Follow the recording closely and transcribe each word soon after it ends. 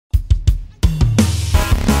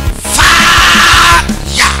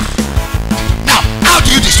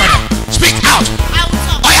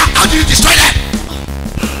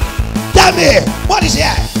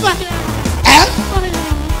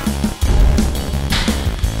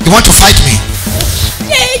You want to fight me?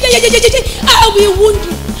 I will wound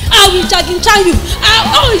you. I will Iginla you.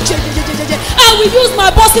 I will use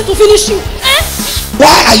my bossing to finish you.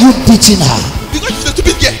 Why are you beating her? Because she's a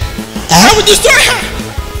stupid girl. I will destroy her.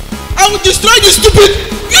 I will destroy the stupid,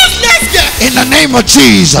 useless girl. In the name of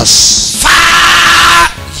Jesus. Fire!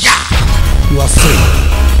 You are free.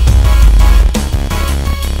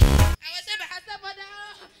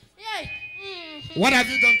 What have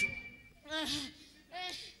you done to her?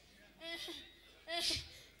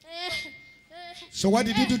 So what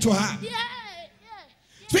did you do to her?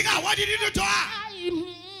 Speak out, what did you do to her?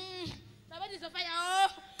 My body is on fire.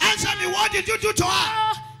 Answer me, what did you do to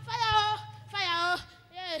her? Fire.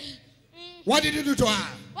 What did you do to her?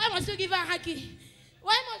 Why must you give her a hanky?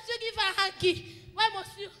 Why must you give her a hanky? Why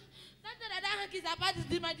must you? Don't know that hanky is about to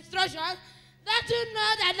do my destruction. Don't you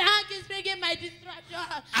know that the hanky is bringing my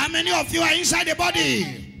destruction? How many of you are inside the body?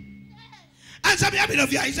 Answer me, how many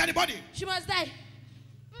of you are inside the body? She must die.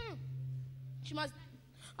 She must die.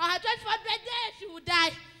 On her 24th birthday, she will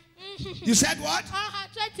die. You said what? On her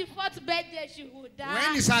 24th birthday, she will die.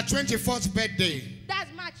 When is her 24th birthday?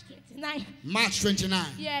 That's March 29. March 29.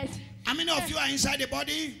 Yes. How many of you are inside the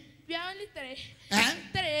body? We are only 3. Eh?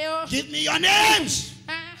 3. Give me your names.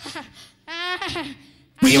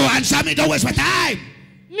 Will you answer me? Don't waste my time.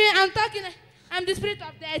 Me, I'm talking. I'm the spirit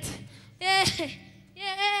of death. Yeah.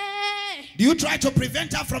 Do you try to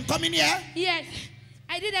prevent her from coming here? Yes.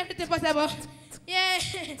 I did everything possible. Yeah.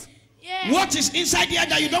 What is inside here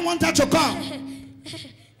that you don't want her to come?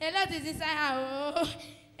 A lot is inside her.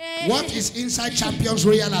 What is inside Champions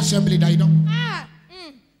Royal Assembly that you don't?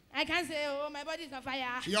 I can't say, my body is on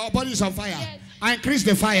fire. Your body is on fire. Yes. I increase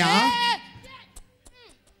the fire. I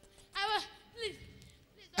will. Please.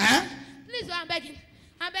 Please, I'm begging.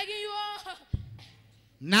 I'm begging you.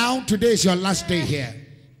 Now, today is your last day here.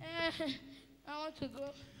 I want to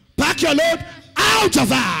go. Pack your load out of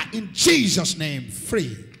her in Jesus' name.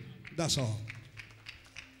 Free. That's all.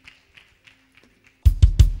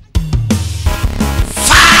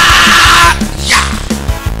 Fire!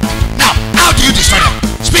 Now, how do you destroy them?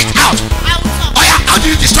 Speak out. Oh yeah, how do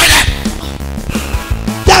you destroy them?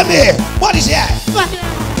 Tell me, what is here?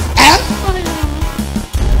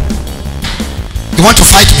 You want to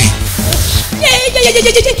fight me?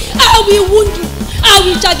 I will wound you. I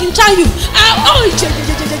will Iginla you.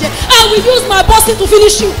 I will use my bossing to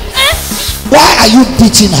finish you. Why are you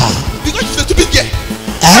beating her? Because she's a stupid girl.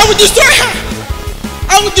 I will destroy her.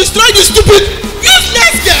 I will destroy the stupid,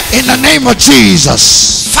 useless girl. In the name of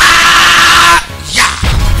Jesus. Fire!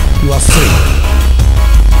 You are free.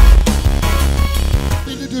 What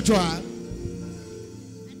did you do to her?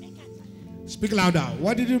 Speak louder.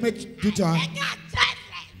 What did you do to her?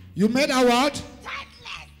 You made her what?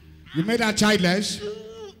 You made her childless.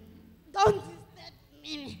 Don't disturb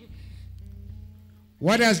me.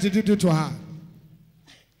 What else did you do to her?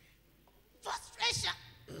 Frustration.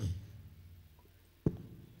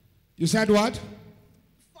 You said what?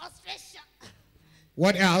 Frustration.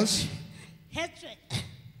 What else? Hatred.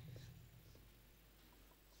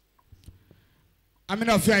 How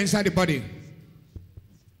many of you are inside the body?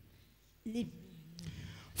 Leave me.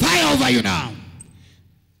 Fire over you now.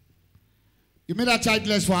 You made her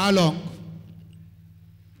childless for how long?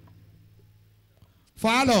 For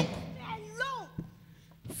how long? Hello.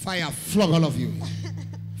 Fire flog all of you.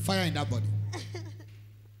 Fire in that body.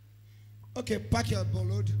 Okay, pack your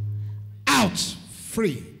load out.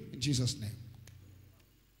 Free. In Jesus' name.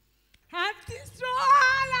 Have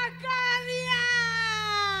destroyed la career.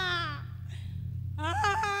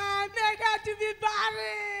 Make her to be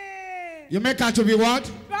buried. You make her to be what?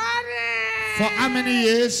 Buried. For how many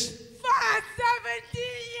years? For 17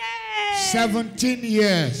 years. 17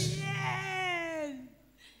 years.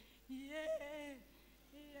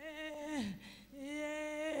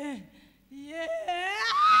 Yes.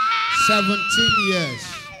 17 years.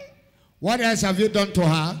 What else have you done to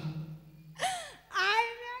her?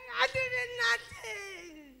 I did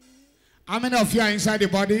nothing. How many of you are inside the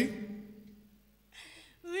body?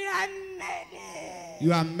 We are many.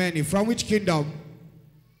 You are many. From which kingdom?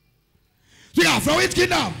 Yeah, from which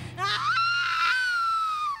kingdom?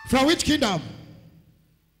 From which kingdom?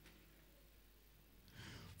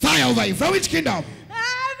 Fire over you. From which kingdom?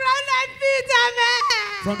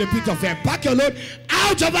 From the pit of hell. Pack your load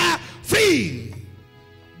out of her. Free.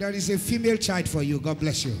 There is a female child for you. God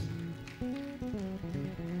bless you.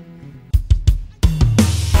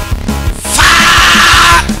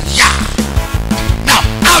 Fire! Now,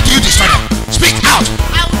 how do you destroy them? Speak out.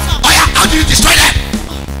 Oh yeah, how do you destroy them?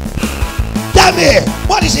 Tell me,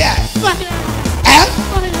 what is here?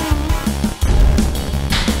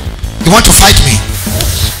 You want to fight me?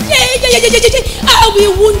 I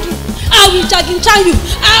will wound you. I will jagincha you.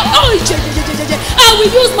 I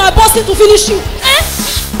will use my bossy to finish you.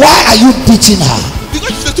 Why are you beating her?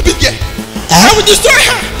 Because she's a stupid girl. I will destroy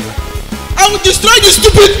her. I will destroy the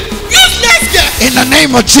stupid, useless girl. In the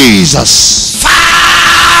name of Jesus.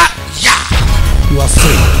 Fire! You are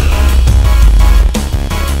free.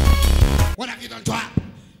 What have you done to her?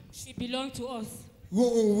 She belongs to us.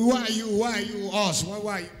 Who are you? Why are you? Us?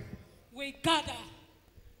 Why are you? We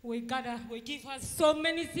gather. We give her so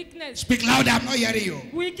many sickness. Speak louder, I'm not hearing you.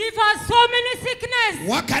 We give her so many sickness.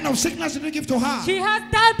 What kind of sickness did you give to her? She has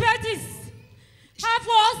diabetes, have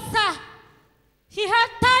ulcer. She has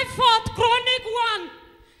typhoid, chronic one.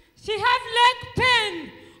 She has leg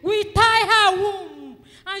pain. We tie her womb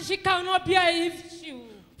and she cannot bear issue.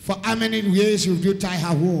 For how many years have you tied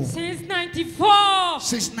her womb? Since 94.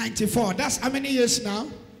 Since 94. That's how many years now?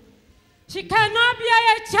 She cannot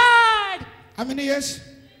bear a child. How many years?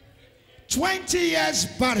 20 years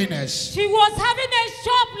barrenness. She was having a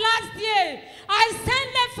shop last year. I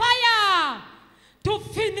sent the fire to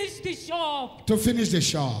finish the shop. To finish the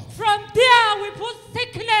shop. From there, we put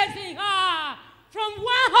sickness in her. From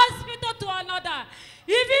one hospital to another.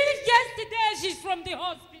 Even yesterday, she's from the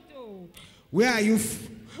hospital. Where are you?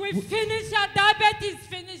 We finished her diabetes,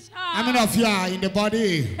 finished her. How many of you are in the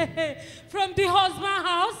body? From the husband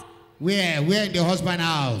house. Where? Where in the husband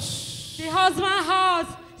house? The husband house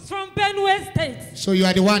is from Benue State. So you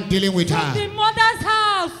are the one dealing with her? From the mother's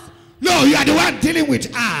house. No, you are the one dealing with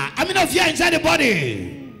her. How many of you are inside the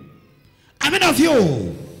body? How many of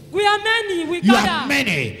you? We are many. You are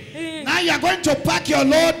many. Now you are going to pack your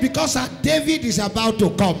load because David is about to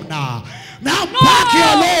come now. Now pack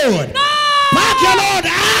your load. No! Pack your load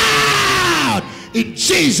out in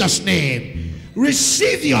Jesus' name.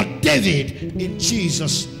 Receive your David in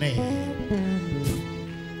Jesus' name.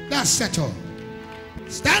 That's settled.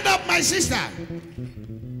 Stand up, my sister.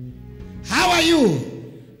 How are you?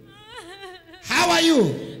 How are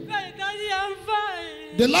you? Daddy, I'm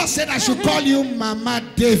fine. The Lord said I should call you Mama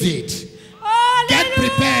David. Oh, Get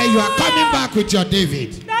prepared. You are coming back with your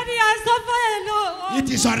David. Daddy, I suffer alone. It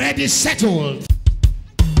is already settled.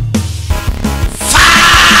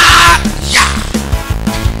 Fire!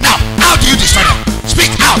 Now, how do you destroy them?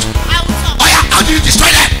 Speak out. Oh yeah, how do you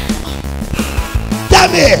destroy them? Tell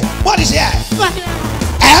me, what is here?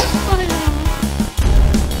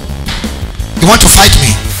 You want to fight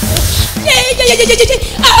me?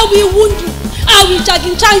 I will wound you. I will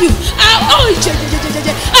jagincha you.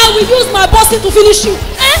 I will use my bossy to finish you.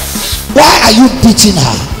 Why are you beating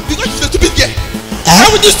her? Because she's a stupid girl. I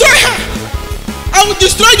will destroy her. I will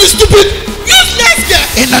destroy the stupid, useless girl.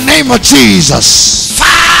 In the name of Jesus.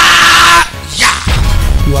 Fire!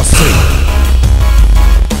 You are free.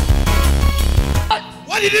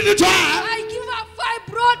 What did you do to her? I give her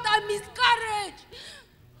fibroid and miscarriage.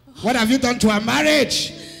 What have you done to her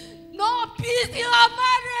marriage? No peace in her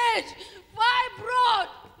marriage. Fibroid.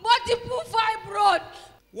 Multiple fibroid.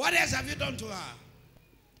 What else have you done to her?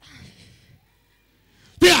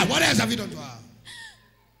 Yeah, what else have you done to her?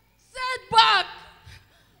 Setback.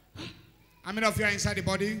 How many of you are inside the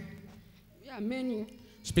body? We are many.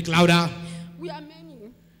 Speak louder. We are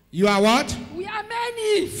many. You are what? We are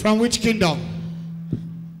many. From which kingdom?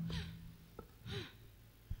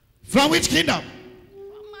 From which kingdom?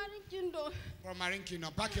 From Marine Kingdom. From Marine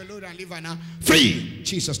Kingdom. Pack your load and leave her now. Free. In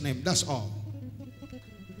Jesus' name. That's all.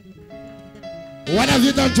 What have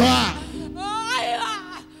you done to her?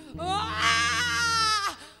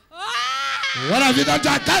 What have you done to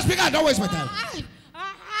her? Can't speak out. Don't waste my time.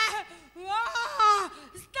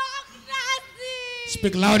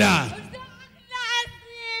 Speak louder.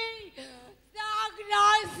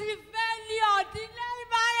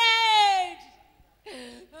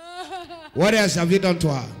 What else have you done to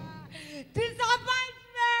her?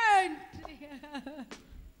 Disappointment.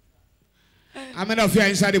 How many of you are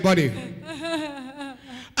inside the body?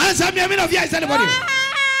 Answer me. How many of you are inside the body? We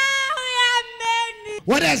are many.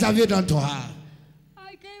 What else have you done to her?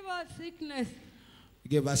 I gave her sickness. You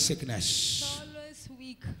gave her sickness. Always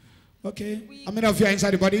weak. Okay. How many of you are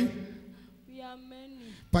inside the body? We are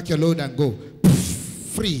many. Pack your load and go.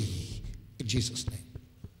 Free. In Jesus' name.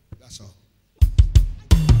 That's all.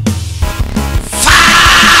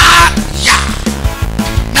 Fire!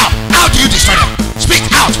 Now, how do you destroy them? Speak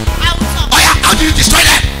out. Oh yeah, how do you destroy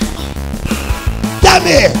them? Tell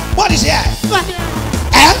me, what is here?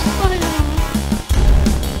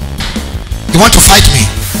 You want to fight me?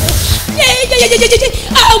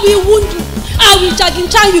 I will wound you. I will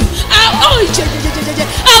jagincha you.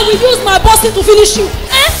 I will use my bossy to finish you.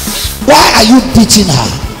 Why are you beating her?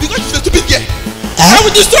 Because she's a stupid girl. I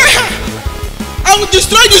will destroy her. I I will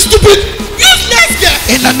destroy you, stupid, useless girl.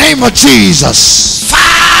 In the name of Jesus.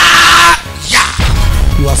 Fire.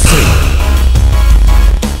 You are free.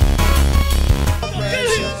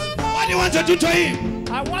 What do you want to do to him?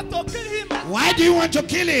 I want to kill him. Why do you want to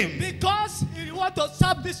kill him? Because you want to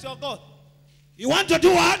serve this your God. You want to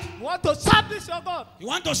do what? You want to serve this your God. You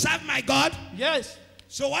want to serve my God? Yes.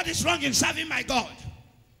 So what is wrong in serving my God?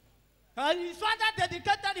 And his father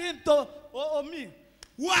dedicated him to me.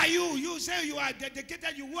 Who are you? You say you are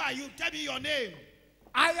dedicated. Who are you? Tell me your name.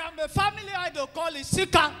 I am a family idol called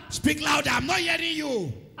Isika. Speak louder. I'm not hearing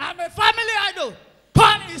you. I'm a family idol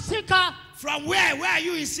called Isika. From where? Where are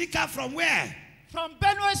you, Isika? From where? From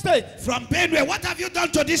Benue State. From Benue. What have you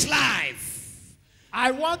done to this life?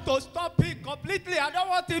 I want to stop him completely. I don't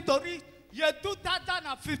want him to reach year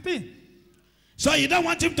 2015. So you don't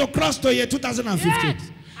want him to cross to year 2015?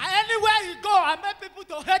 Yes. Anywhere he go, I make people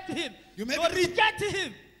to hate him, to reject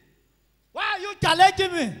him. Why are you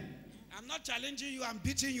challenging me? I'm not challenging you. I'm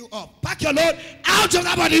beating you up. Pack your load out of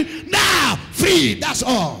that body now. Free. That's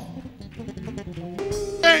all.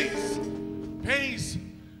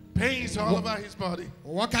 Pains all over his body.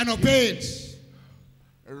 What kind of pains?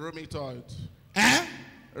 A rheumatoid. Eh?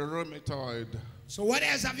 A rheumatoid. So what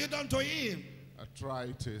else have you done to him?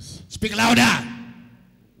 Arthritis. Speak louder.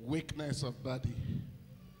 Weakness of body.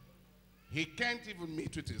 He can't even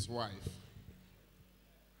meet with his wife.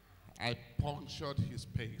 I punctured his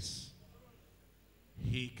pace.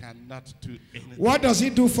 He cannot do anything. What does he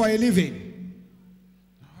do for a living?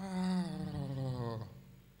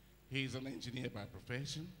 He's an engineer by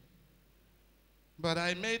profession. But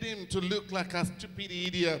I made him to look like a stupid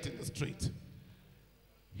idiot in the street.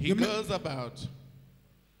 He goes about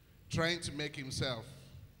trying to make himself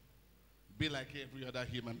be like every other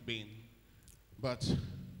human being. But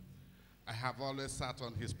I have always sat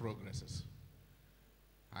on his progresses.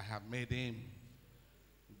 I have made him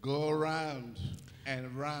go round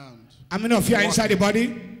and round. How many of you are inside the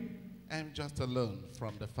body? I'm just alone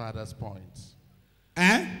from the Father's point.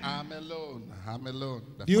 Eh? I'm alone. I'm alone.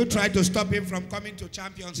 Do you try to stop him from coming to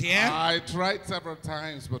Champions here? I tried several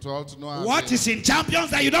times, but all to no avail. What is in Champions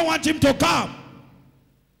that you don't want him to come?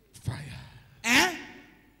 Fire. Eh?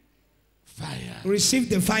 Fire. Receive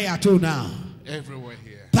the fire too now. Everywhere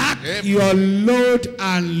here. Pack your load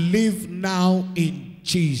and leave now in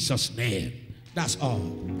Jesus' name. That's all.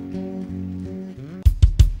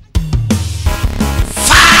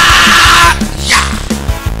 Fire!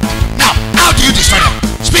 Now, how do you destroy them?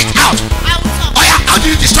 Speak out. Oh yeah, how do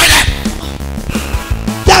you destroy them?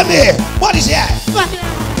 Tell me, what is here?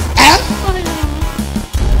 Eh?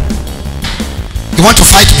 You want to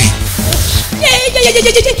fight me?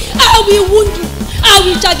 I will wound you. I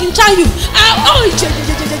will chag you.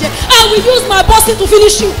 I will use my bossing to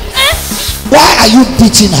finish you. Eh? Why are you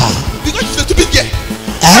beating her? Because she's a stupid girl. Eh?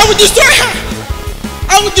 I will destroy her.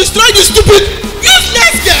 I will destroy you, stupid,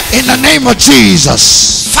 useless girl. In the name of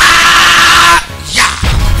Jesus. Fire!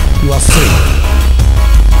 You are free.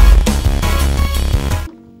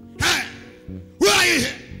 Hey, who are you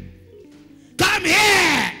here? Come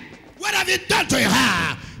here. What have you done to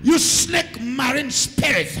her? You snake marine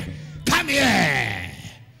spirit. Come here.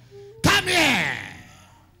 Come here.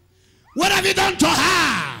 What have you done to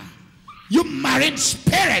her? You marine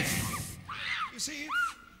spirit. You see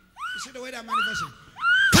the way they're manifesting.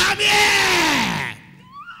 Come here.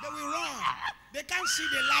 They will run. They can't see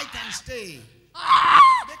the light and stay.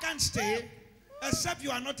 They can't stay except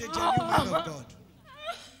you are not a genuine man of God.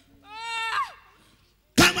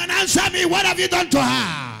 Come and answer me. What have you done to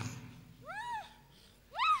her?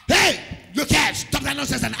 Hey, look here. Stop that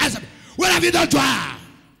nonsense and answer me. What have you done to her?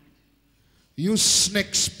 You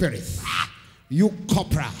snake spirit. You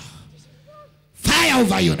cobra. Fire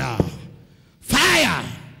over you now. Fire.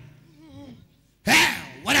 Hey,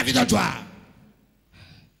 what have you done to her?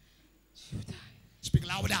 She will die. Speak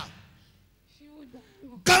louder. She will die.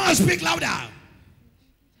 Come on, speak louder.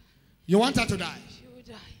 You want her to die? She will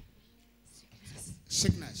die.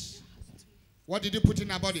 Sickness. What did you put in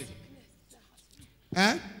her body?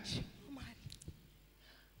 Eh?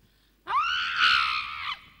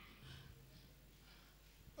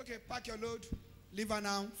 Okay, pack your load. Leave her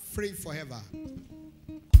now, free forever.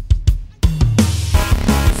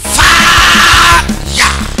 Fire!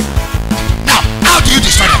 Now, how do you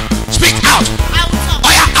destroy them? Speak out.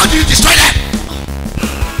 Oh yeah, how do you destroy them?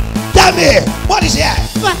 Tell me, what is here?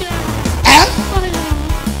 Eh?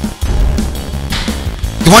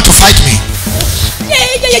 You want to fight me?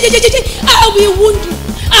 I will wound you.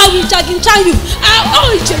 I will chag you.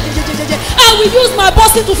 I will use my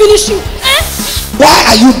bossing to finish you. Eh? Why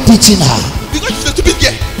are you beating her? Because she's a stupid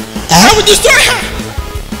girl. Eh? I will destroy her.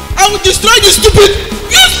 I I will destroy the stupid,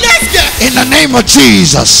 useless girl. In the name of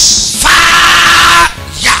Jesus. Fire.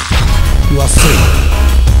 You are free.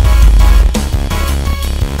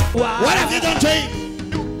 Wow. What have you done to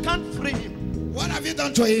him? You can't free him. What have you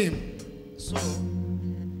done to him? So,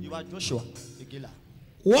 you are Joshua, Iginla.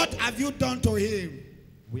 What have you done to him?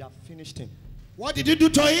 We have finished him. What did you do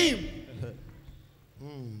to him?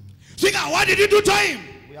 Speak out. What did you do to him?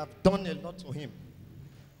 We have done a lot to him.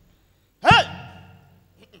 Hey!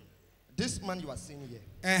 This man you are seeing here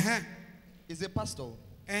is a pastor.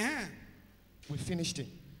 We finished him.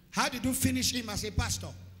 How did you finish him as a pastor?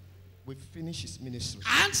 We finished his ministry.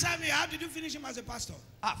 Answer me. How did you finish him as a pastor?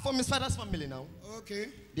 From his father's family now. Okay.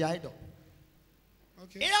 The idol.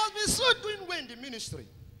 Okay. He has been so doing well in the ministry.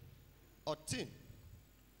 A teen,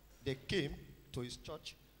 they came to his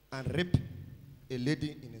church and raped a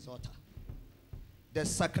lady in his altar. They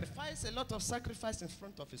sacrificed a lot of sacrifice in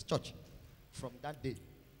front of his church. From that day,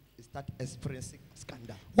 he started experiencing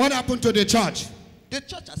scandal. What happened to the church? The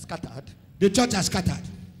church has scattered. The church has scattered.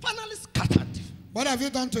 Finally scattered. What have you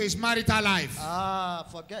done to his marital life?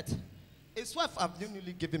 Forget. His wife have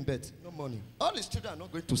newly given birth. No money. All his children are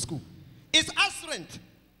not going to school. His house rent.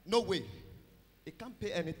 No way. He can't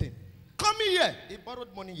pay anything. Coming here, he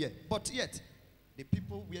borrowed money here. But yet, the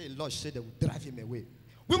people where he lodged said they will drive him away.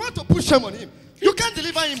 We want to push shame on him. You can't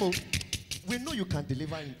deliver him. Oh. We know you can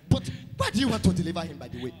deliver him. But why do you want to deliver him, by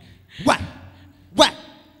the way? Why? Why?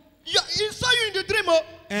 He saw you in the dream. Oh.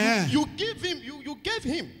 You gave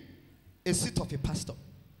him a seat of a pastor.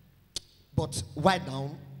 But why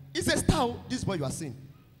now? He's a star. This boy you are seeing.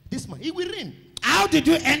 This man, he will reign. How did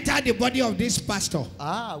you enter the body of this pastor?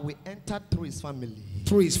 We entered through his family.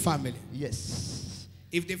 Through his family. Yes.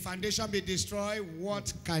 If the foundation be destroyed,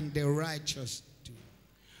 what can the righteous do?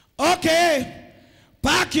 Okay.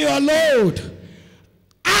 Pack your load.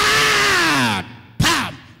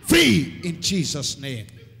 Pam. Free in Jesus' name.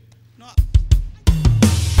 No.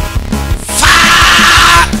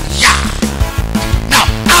 Fire. Now,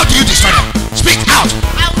 how do you destroy them? Speak out.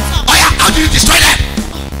 Oh yeah, how do you destroy them?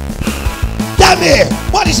 Tell me,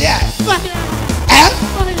 what is here?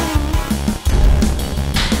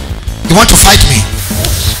 You want to fight me?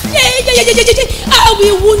 I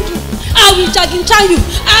will wound you. I will chag you.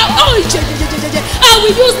 I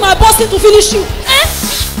will use my bossing to finish you.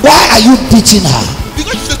 Why are you beating her?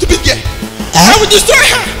 Because she's a stupid girl. I will destroy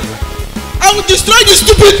her. I will destroy the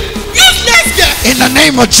stupid, useless girl. In the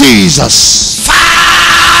name of Jesus.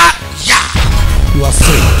 Fire. You are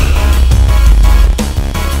free.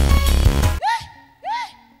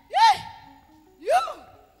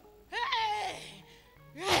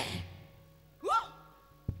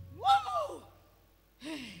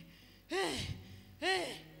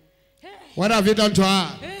 What have you done to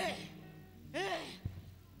her?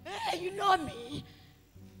 You know me.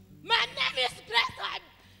 My name is Greta.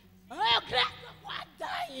 Oh, Greta, what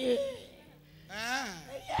dying?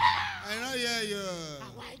 I know you. I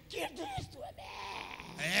want you to do this to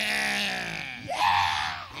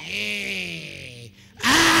me.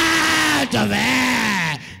 Out of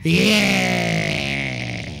there.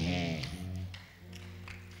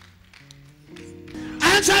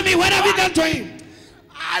 Answer me. What have you done to him?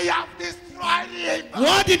 I have destroyed him.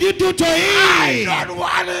 What did you do to him? I don't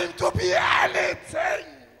want him to be anything.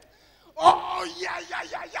 Oh, yeah.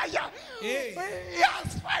 He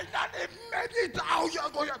has finally made it out. You're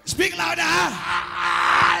going to speak louder.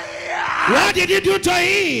 What did you do to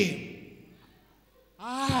him?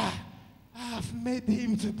 I have made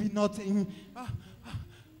him to be nothing. I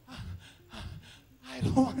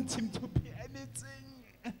don't want him to be anything.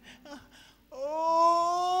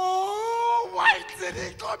 Oh, why did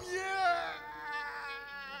he come here?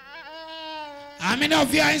 How many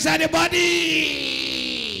of you are inside the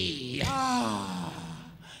body?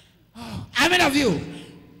 How many of you?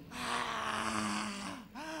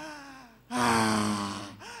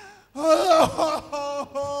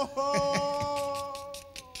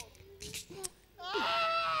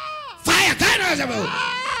 Fire, kind of.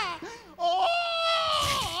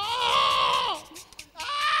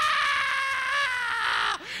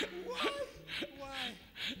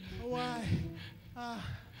 Why?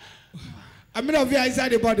 How many of you are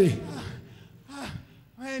inside the body?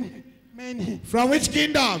 Many. From which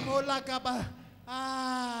kingdom? Olakaba.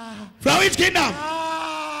 From which kingdom?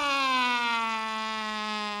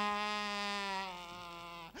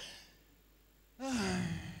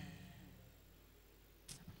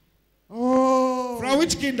 Oh. From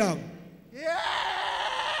which kingdom? Yeah.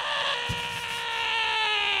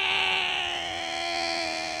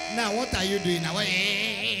 Now, what are you doing now?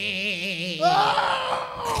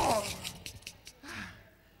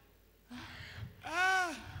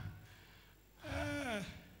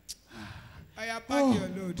 pack your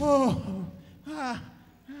load. Oh.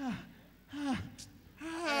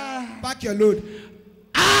 Pack your load.